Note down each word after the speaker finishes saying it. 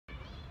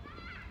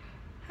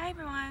Hi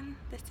everyone,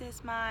 this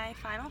is my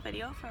final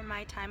video for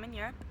my time in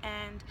Europe,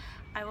 and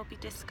I will be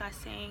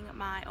discussing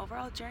my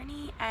overall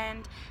journey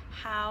and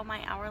how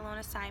my hour-long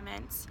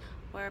assignments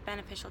were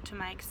beneficial to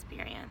my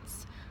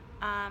experience.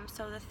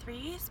 So the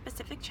three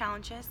specific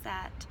challenges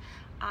that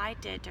I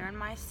did during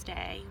my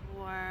stay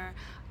were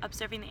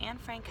observing the Anne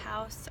Frank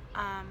house,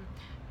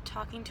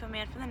 talking to a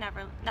man from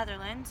the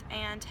Netherlands,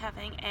 and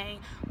having a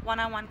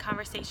one-on-one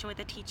conversation with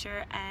a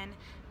teacher and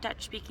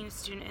Dutch-speaking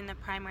student in the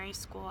primary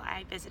school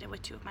I visited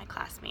with two of my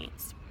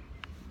classmates.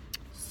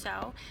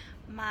 So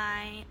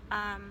my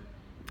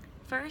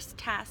first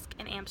task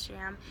in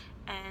Amsterdam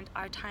and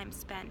our time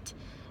spent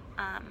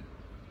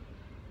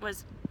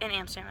was in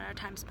Amsterdam and our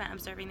time spent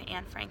observing the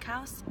Anne Frank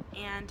house,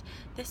 and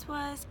this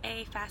was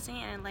a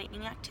fascinating and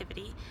enlightening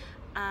activity.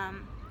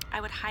 I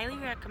would highly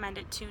recommend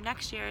it to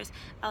next year's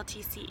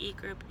LTCE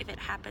group if it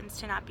happens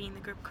to not be in the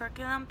group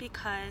curriculum,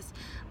 because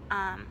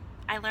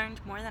I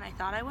learned more than I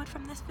thought I would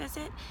from this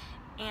visit,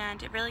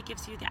 and it really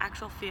gives you the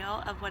actual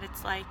feel of what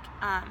it's like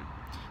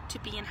to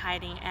be in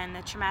hiding and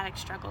the traumatic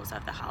struggles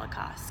of the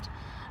Holocaust.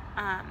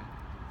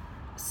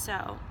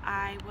 So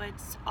I would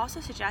also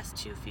suggest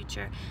to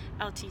future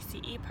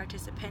LTCE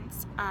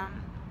participants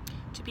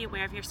to be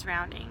aware of your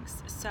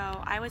surroundings.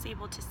 So I was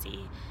able to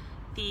see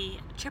the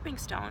tripping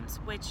stones,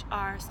 which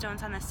are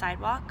stones on the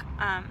sidewalk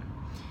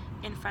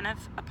in front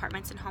of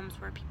apartments and homes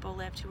where people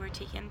lived who were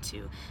taken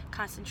to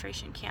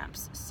concentration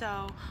camps.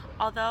 So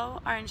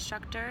although our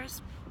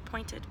instructors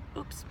pointed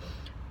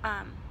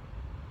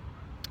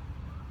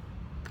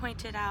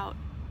out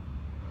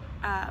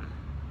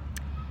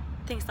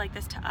things like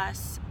this to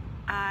us,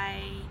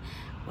 I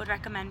would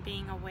recommend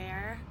being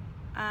aware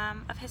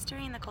of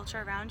history and the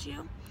culture around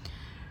you.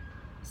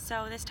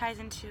 So this ties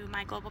into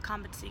my global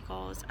competency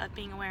goals of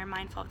being aware and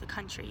mindful of the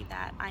country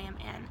that I am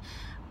in.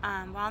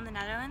 While in the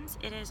Netherlands,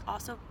 it is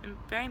also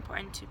very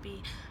important to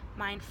be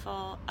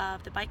mindful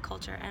of the bike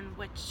culture and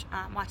watch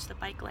the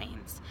bike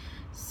lanes.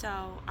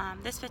 So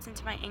this fits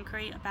into my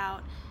inquiry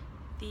about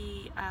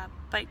the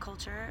bike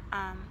culture,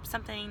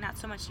 something not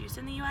so much used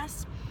in the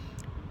US.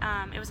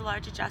 It was a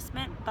large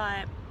adjustment,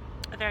 but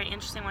a very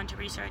interesting one to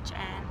research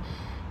and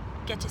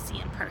get to see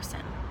in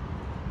person.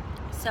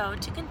 So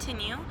to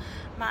continue,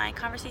 my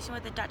conversation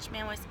with the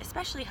Dutchman was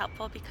especially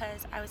helpful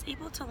because I was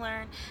able to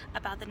learn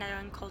about the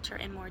Netherlands culture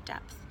in more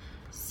depth.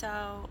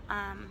 So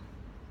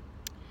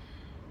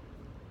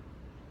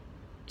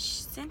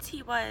since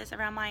he was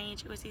around my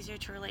age, it was easier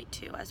to relate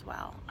to as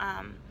well.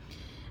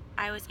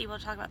 I was able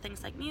to talk about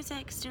things like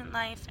music, student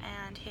life,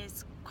 and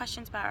his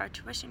questions about our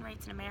tuition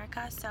rates in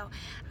America. So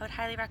I would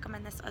highly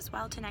recommend this as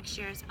well to next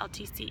year's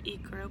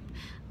LTCE group.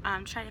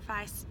 Try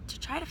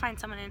to find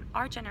someone in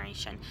our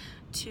generation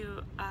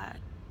to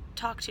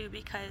talk to,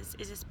 because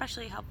it's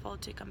especially helpful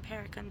to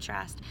compare and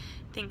contrast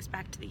things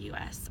back to the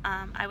US.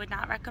 I would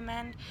not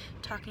recommend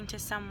talking to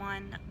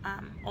someone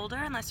older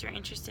unless you're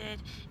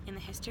interested in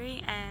the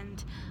history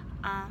and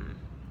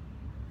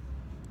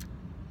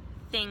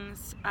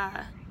things,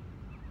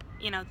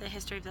 the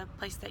history of the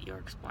place that you're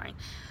exploring.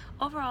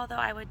 Overall, though,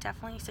 I would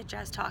definitely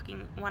suggest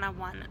talking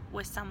one-on-one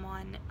with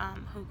someone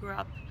who grew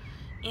up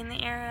in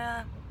the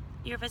area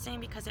you're visiting,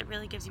 because it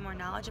really gives you more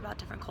knowledge about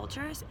different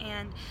cultures,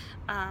 and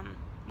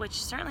which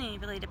certainly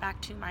related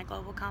back to my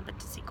global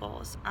competency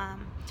goals,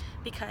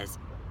 because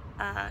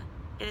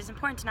it is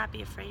important to not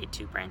be afraid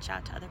to branch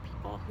out to other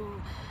people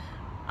who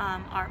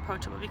are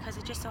approachable, because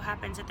it just so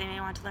happens that they may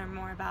want to learn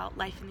more about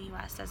life in the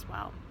US as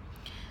well.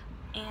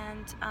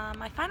 And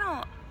my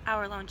final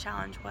hour-long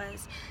challenge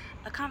was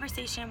a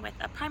conversation with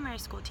a primary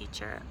school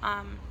teacher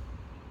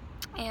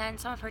and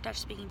some of her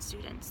Dutch-speaking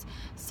students.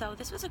 So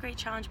this was a great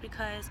challenge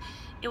because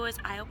it was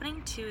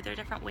eye-opening to their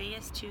different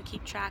ways to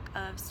keep track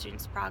of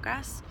students'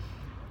 progress,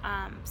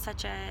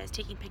 such as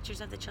taking pictures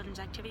of the children's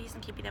activities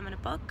and keeping them in a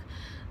book.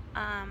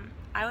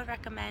 I would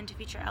recommend to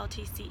future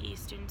LTCE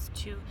students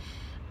to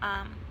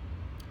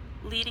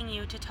leading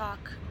you to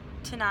talk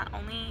to not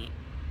only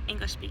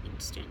English-speaking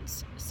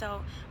students.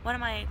 So one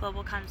of my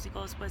global competency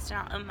goals was to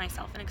not limit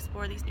myself and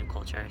explore these new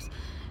cultures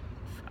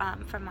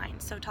from mine.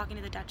 So talking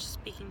to the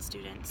Dutch-speaking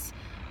students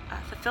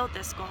fulfilled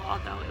this goal,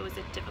 although it was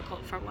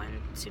difficult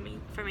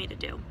for me to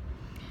do.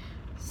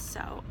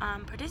 So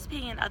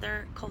participating in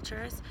other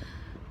cultures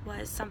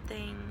was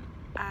something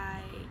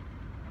I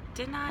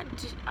did not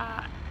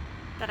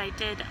that I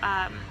did,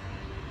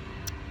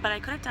 but I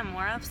could have done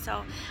more of.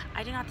 So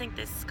I do not think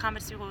this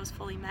competency goal was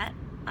fully met.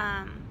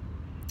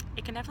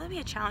 It can definitely be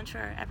a challenge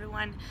for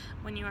everyone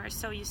when you are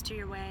so used to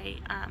your way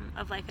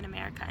of life in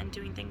America and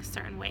doing things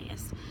certain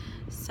ways.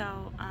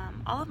 So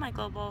all of my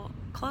global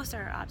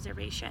closer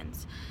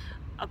observations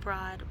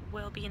abroad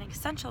will be an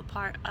essential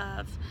part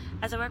of,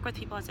 as I work with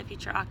people as a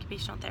future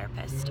occupational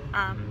therapist.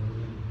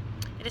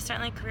 It is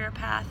certainly a career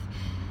path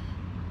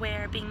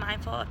where being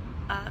mindful of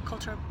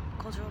cultural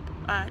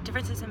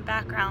differences in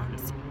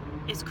backgrounds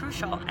is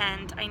crucial,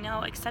 and I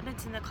know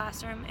acceptance in the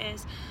classroom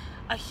is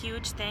a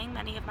huge thing.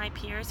 Many of my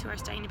peers who are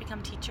studying to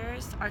become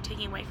teachers are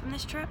taking away from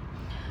this trip.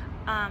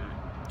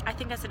 I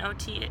think as an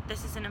OT,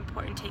 this is an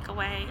important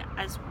takeaway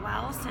as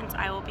well, since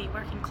I will be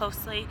working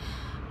closely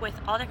with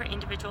all different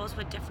individuals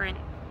with different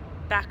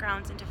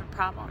backgrounds and different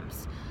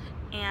problems.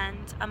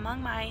 And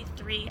among my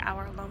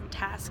 3-hour alone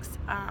tasks,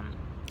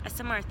 a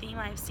similar theme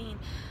I've seen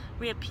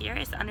reappear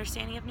is the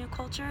understanding of new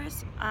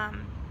cultures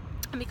and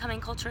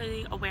becoming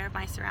culturally aware of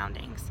my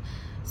surroundings.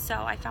 So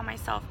I found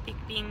myself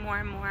being more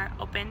and more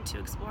open to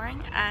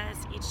exploring as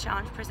each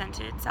challenge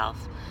presented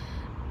itself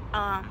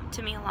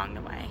to me along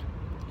the way.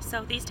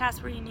 So these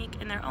tasks were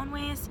unique in their own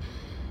ways,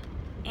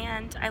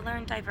 and I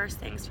learned diverse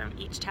things from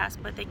each task,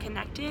 but they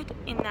connected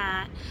in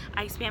that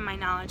I expand my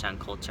knowledge on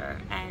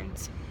culture and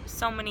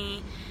so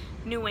many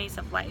new ways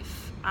of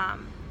life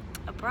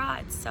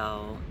abroad.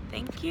 So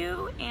thank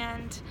you,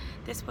 and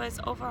this was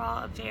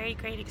overall a very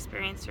great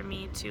experience for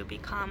me to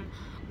become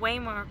way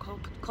more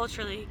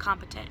culturally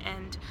competent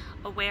and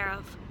aware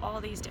of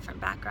all these different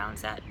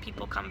backgrounds that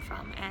people come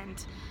from,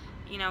 and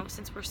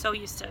since we're so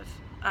used to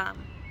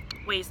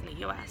ways in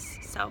the US.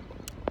 So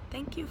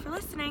thank you for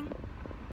listening.